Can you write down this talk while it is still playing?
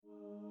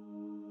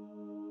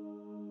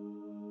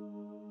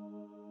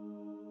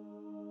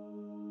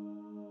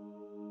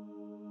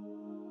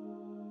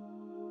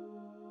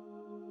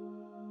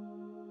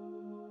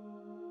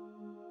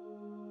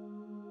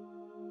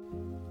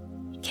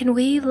can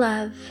we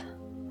love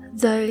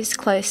those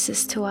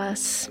closest to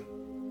us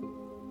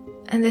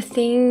and the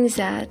things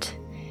that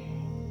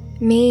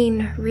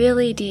mean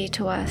really dear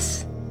to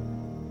us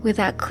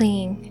without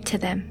clinging to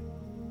them?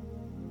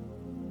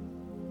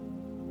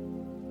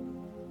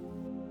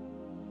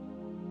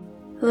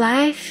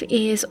 Life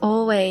is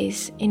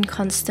always in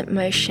constant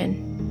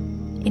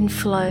motion, in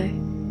flow,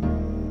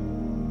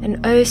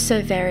 and oh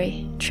so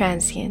very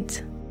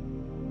transient.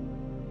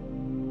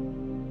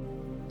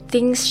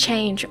 Things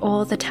change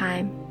all the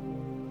time.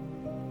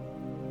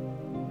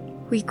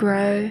 We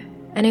grow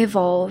and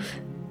evolve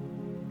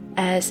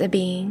as a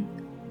being.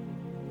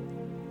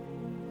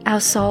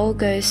 Our soul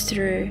goes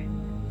through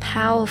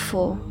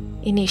powerful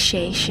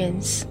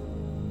initiations.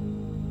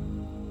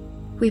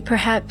 We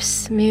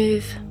perhaps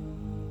move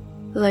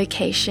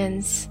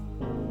locations.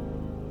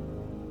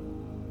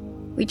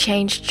 We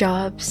change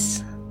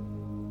jobs.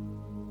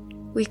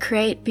 We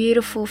create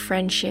beautiful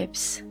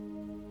friendships.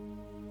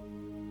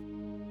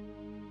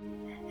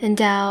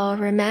 And our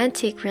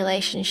romantic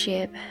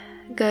relationship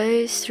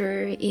goes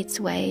through its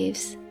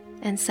waves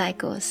and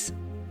cycles.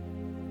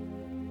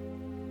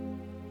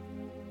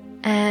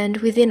 And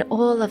within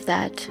all of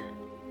that,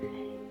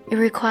 it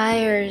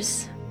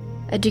requires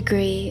a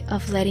degree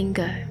of letting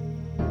go.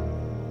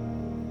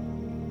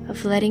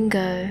 Of letting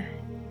go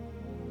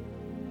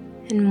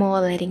and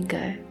more letting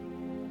go.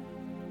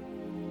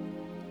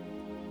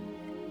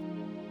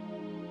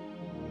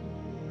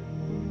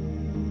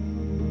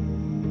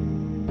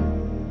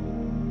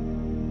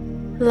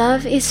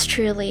 Love is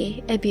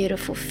truly a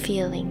beautiful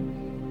feeling.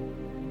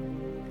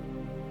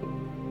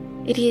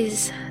 It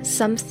is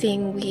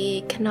something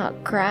we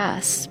cannot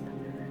grasp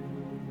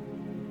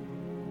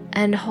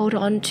and hold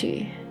on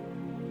to,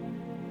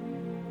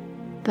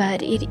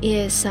 but it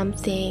is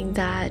something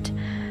that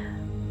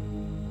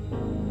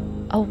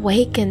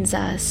awakens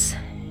us,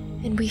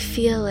 and we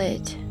feel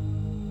it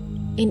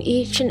in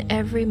each and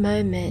every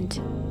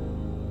moment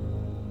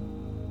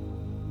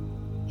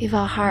if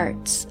our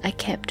hearts are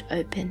kept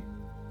open.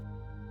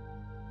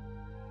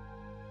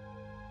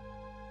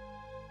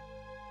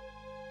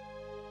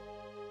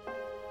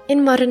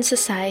 In modern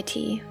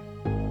society,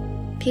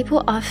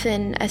 people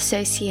often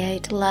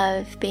associate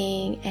love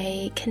being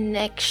a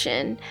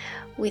connection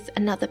with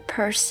another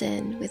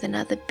person, with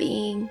another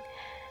being.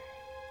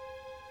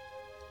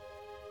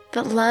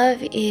 But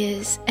love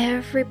is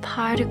every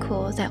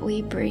particle that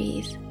we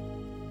breathe.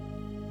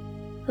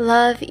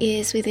 Love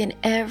is within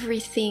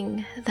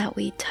everything that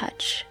we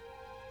touch.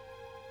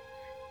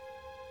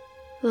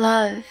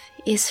 Love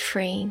is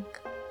freeing.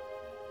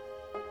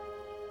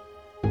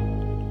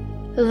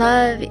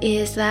 Love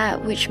is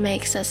that which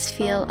makes us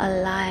feel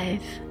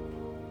alive.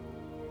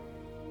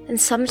 And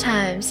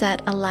sometimes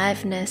that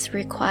aliveness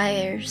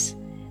requires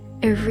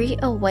a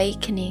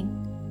reawakening,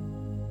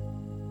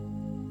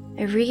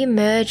 a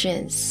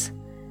re-emergence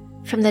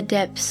from the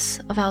depths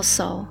of our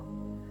soul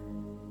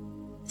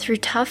through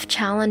tough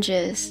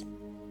challenges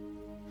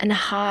and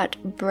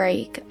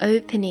heartbreak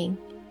opening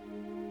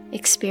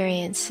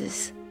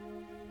experiences.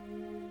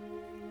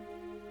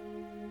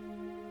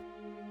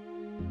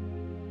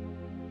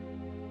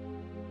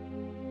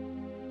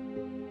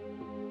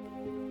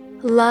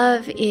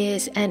 Love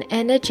is an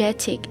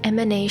energetic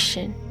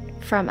emanation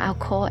from our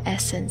core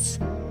essence.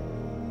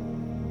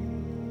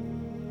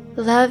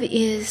 Love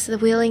is the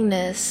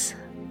willingness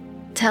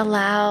to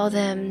allow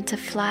them to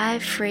fly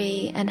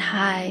free and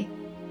high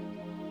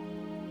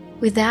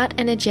without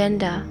an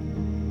agenda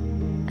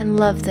and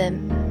love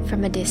them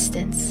from a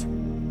distance.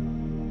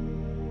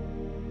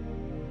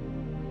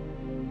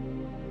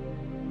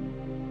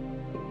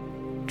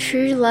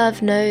 True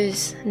love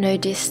knows no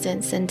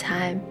distance and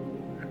time,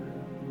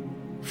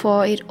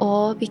 for it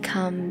all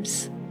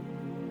becomes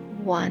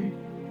one.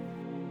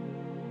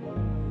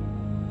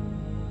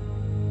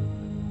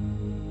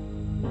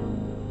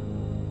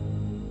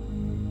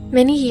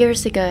 Many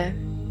years ago,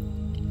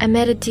 I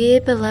met a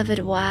dear beloved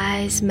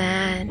wise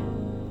man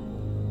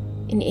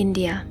in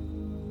India.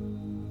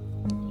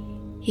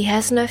 He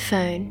has no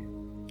phone,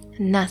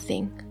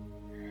 nothing,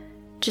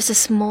 just a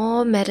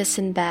small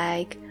medicine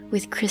bag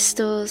with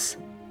crystals,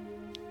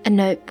 a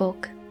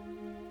notebook,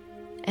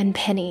 and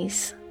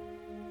pennies.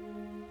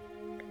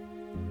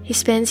 He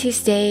spends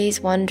his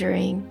days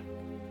wandering,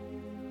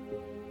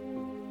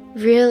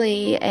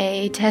 really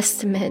a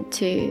testament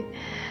to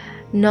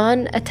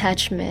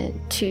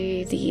non-attachment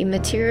to the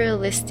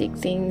materialistic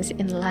things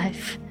in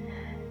life.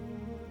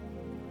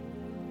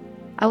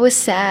 I was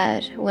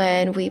sad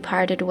when we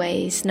parted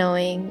ways,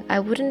 knowing I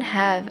wouldn't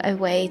have a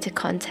way to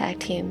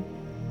contact him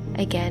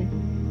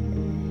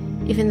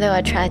again, even though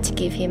I tried to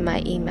give him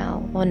my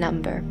email or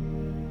number.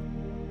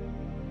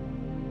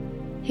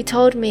 He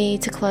told me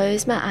to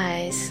close my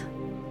eyes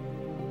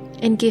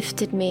and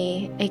gifted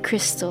me a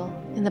crystal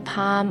in the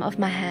palm of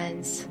my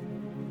hands.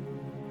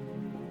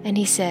 And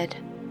he said,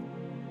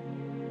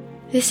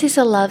 "This is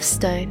a love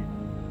stone.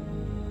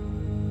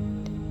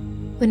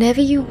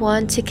 Whenever you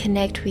want to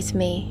connect with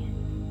me,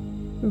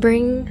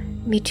 bring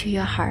me to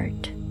your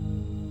heart.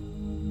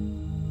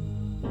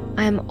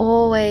 I am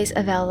always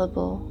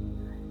available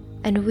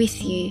and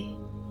with you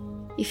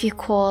if you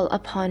call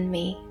upon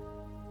me.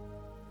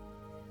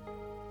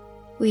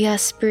 We are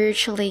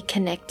spiritually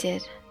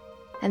connected,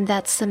 and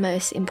that's the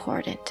most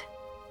important.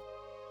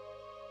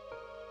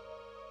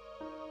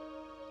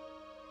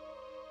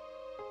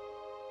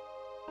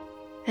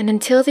 And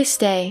until this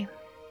day,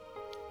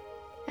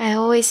 I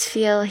always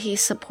feel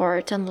His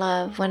support and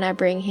love when I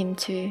bring Him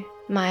to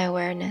my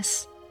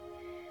awareness,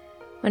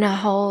 when I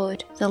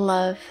hold the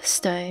love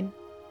stone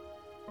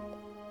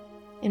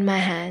in my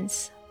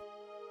hands.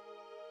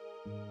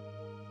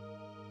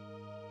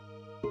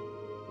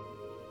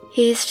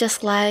 He is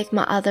just like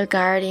my other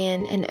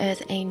guardian and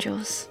earth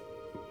angels,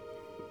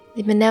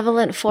 the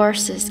benevolent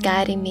forces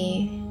guiding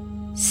me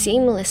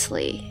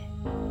seamlessly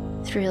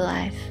through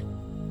life.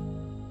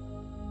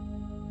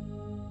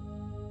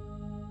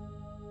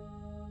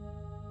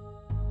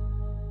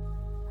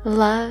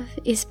 Love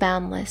is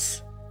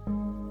boundless.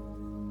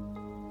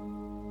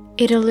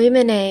 It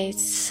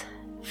illuminates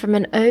from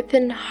an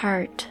open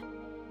heart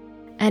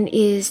and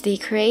is the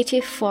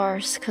creative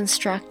force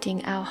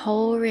constructing our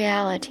whole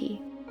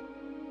reality.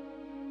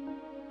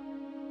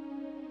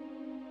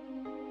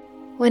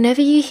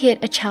 Whenever you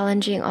hit a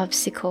challenging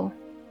obstacle,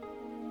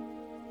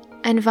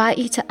 I invite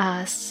you to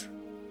ask,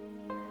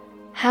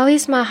 how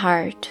is my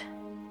heart?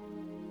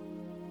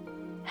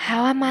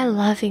 How am I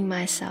loving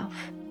myself?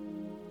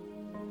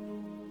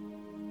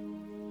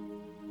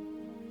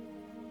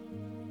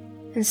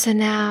 And so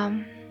now,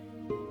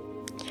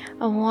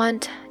 I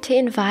want to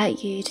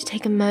invite you to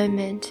take a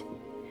moment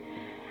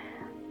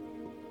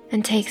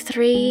and take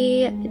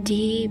 3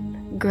 deep,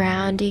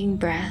 grounding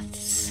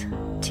breaths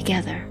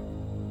together.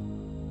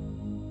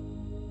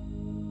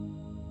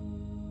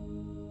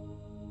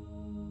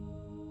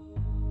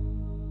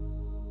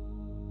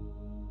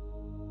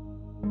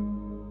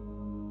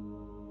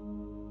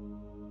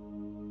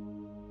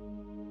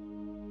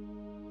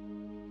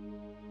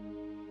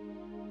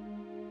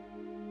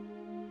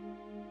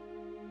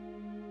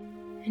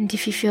 And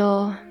if you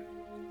feel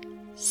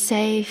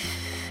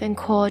safe and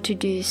called to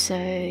do so,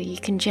 you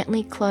can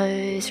gently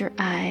close your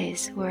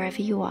eyes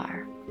wherever you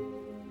are.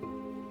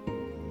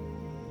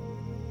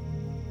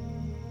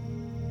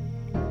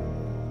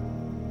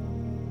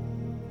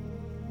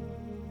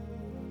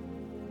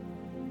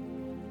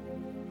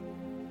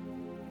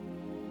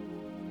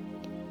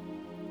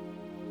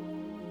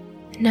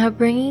 Now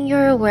bringing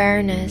your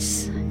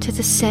awareness to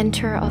the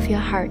center of your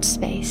heart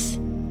space.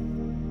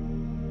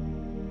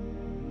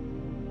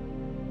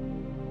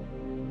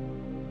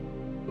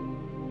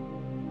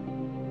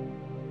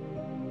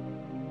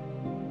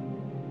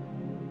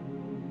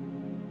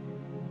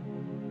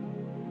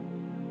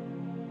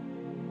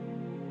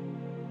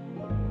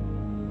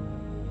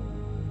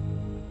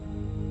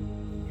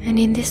 And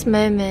in this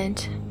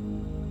moment,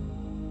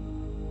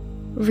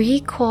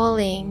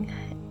 recalling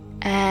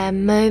a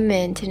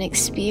moment, an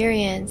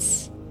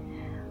experience,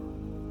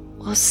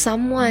 or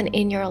someone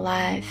in your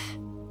life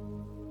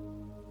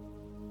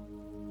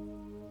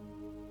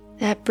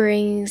that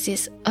brings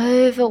this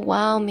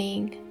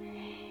overwhelming,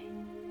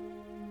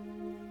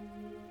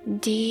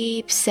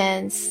 deep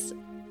sense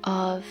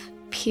of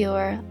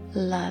pure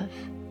love.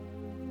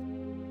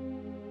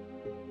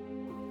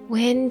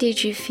 When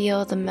did you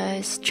feel the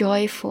most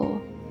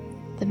joyful,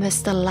 the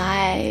most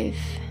alive,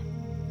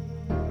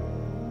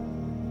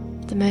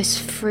 the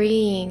most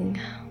freeing?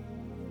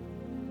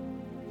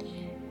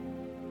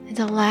 And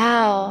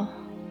allow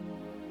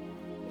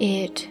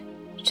it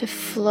to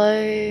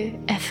flow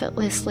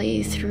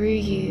effortlessly through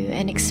you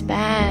and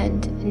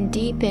expand and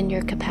deepen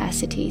your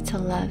capacity to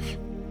love.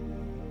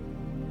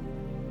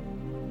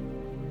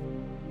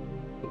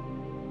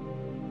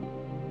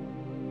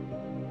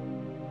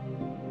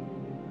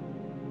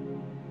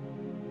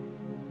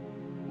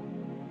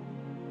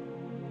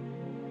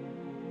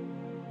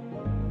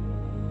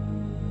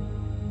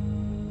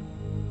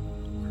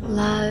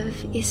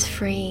 Love is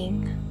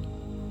freeing.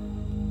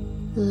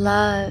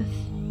 Love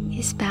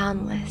is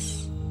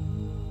boundless.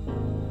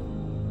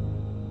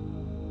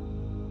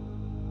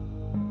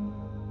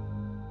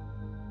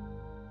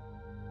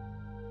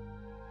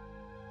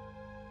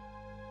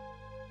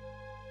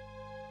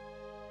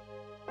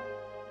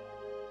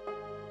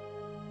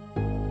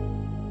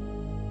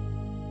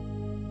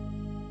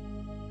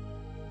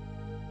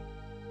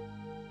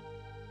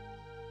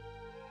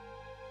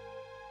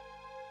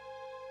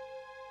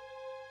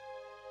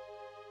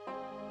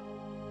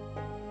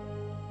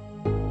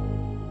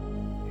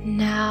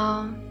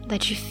 Now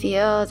that you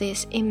feel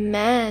this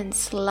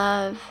immense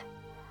love,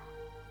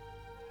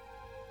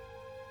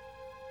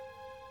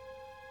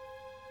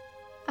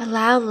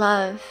 allow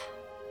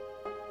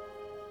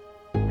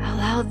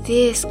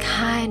this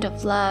kind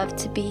of love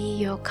to be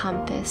your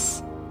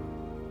compass.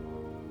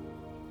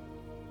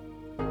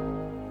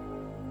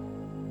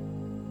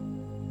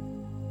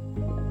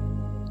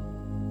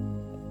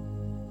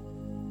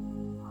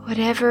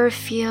 Whatever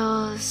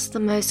feels the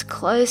most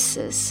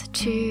closest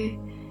to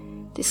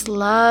this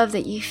love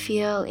that you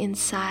feel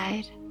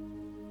inside,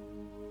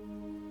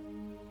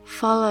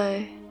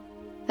 follow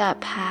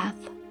that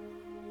path,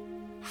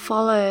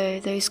 follow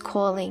those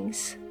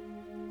callings,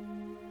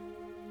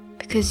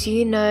 because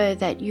you know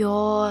that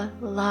your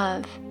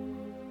love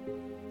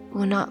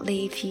will not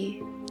leave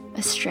you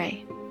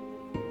astray.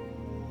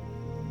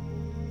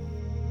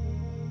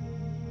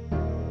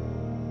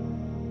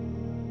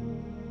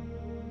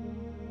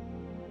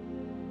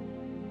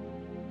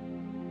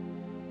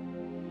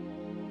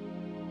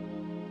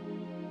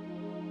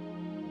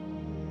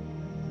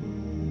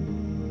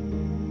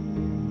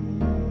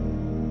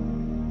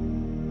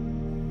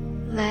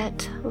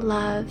 Let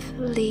love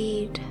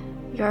lead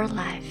your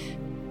life.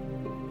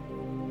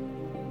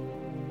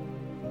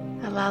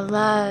 Allow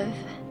love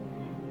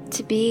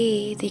to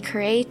be the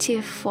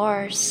creative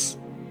force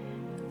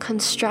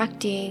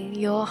constructing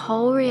your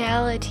whole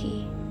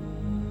reality.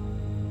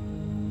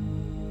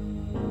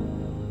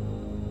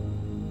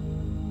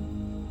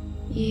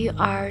 You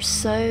are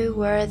so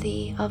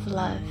worthy of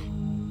love.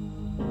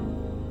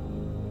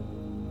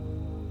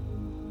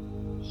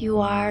 You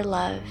are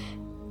love.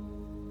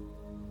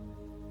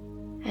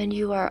 And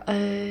you are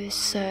oh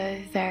so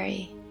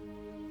very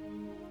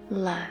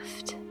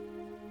loved.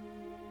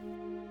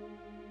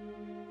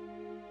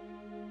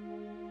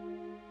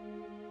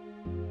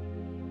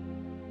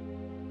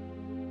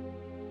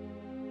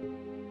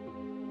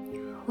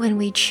 When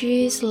we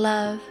choose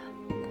love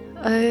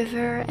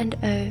over and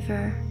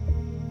over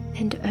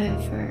and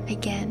over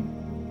again,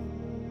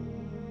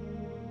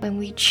 when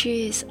we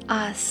choose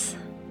us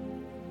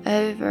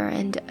over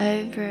and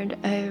over and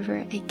over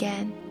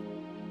again,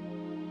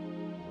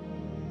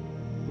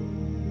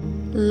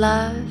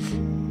 love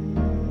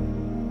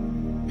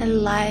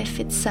and life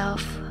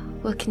itself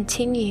will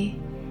continue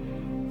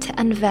to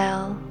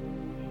unveil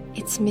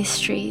its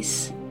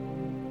mysteries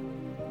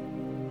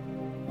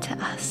to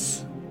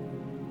us.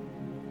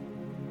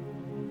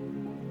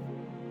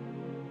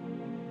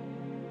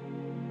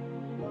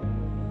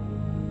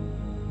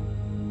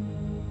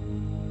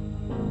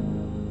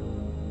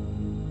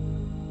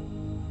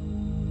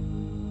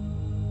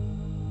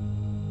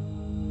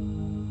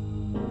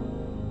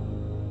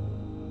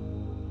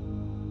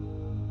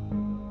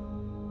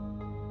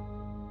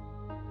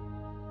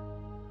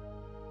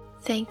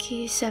 Thank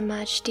you so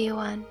much, dear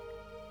one,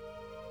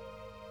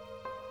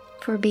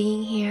 for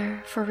being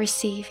here, for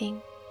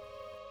receiving.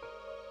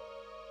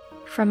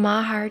 From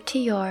my heart to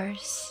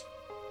yours,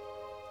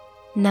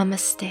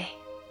 Namaste.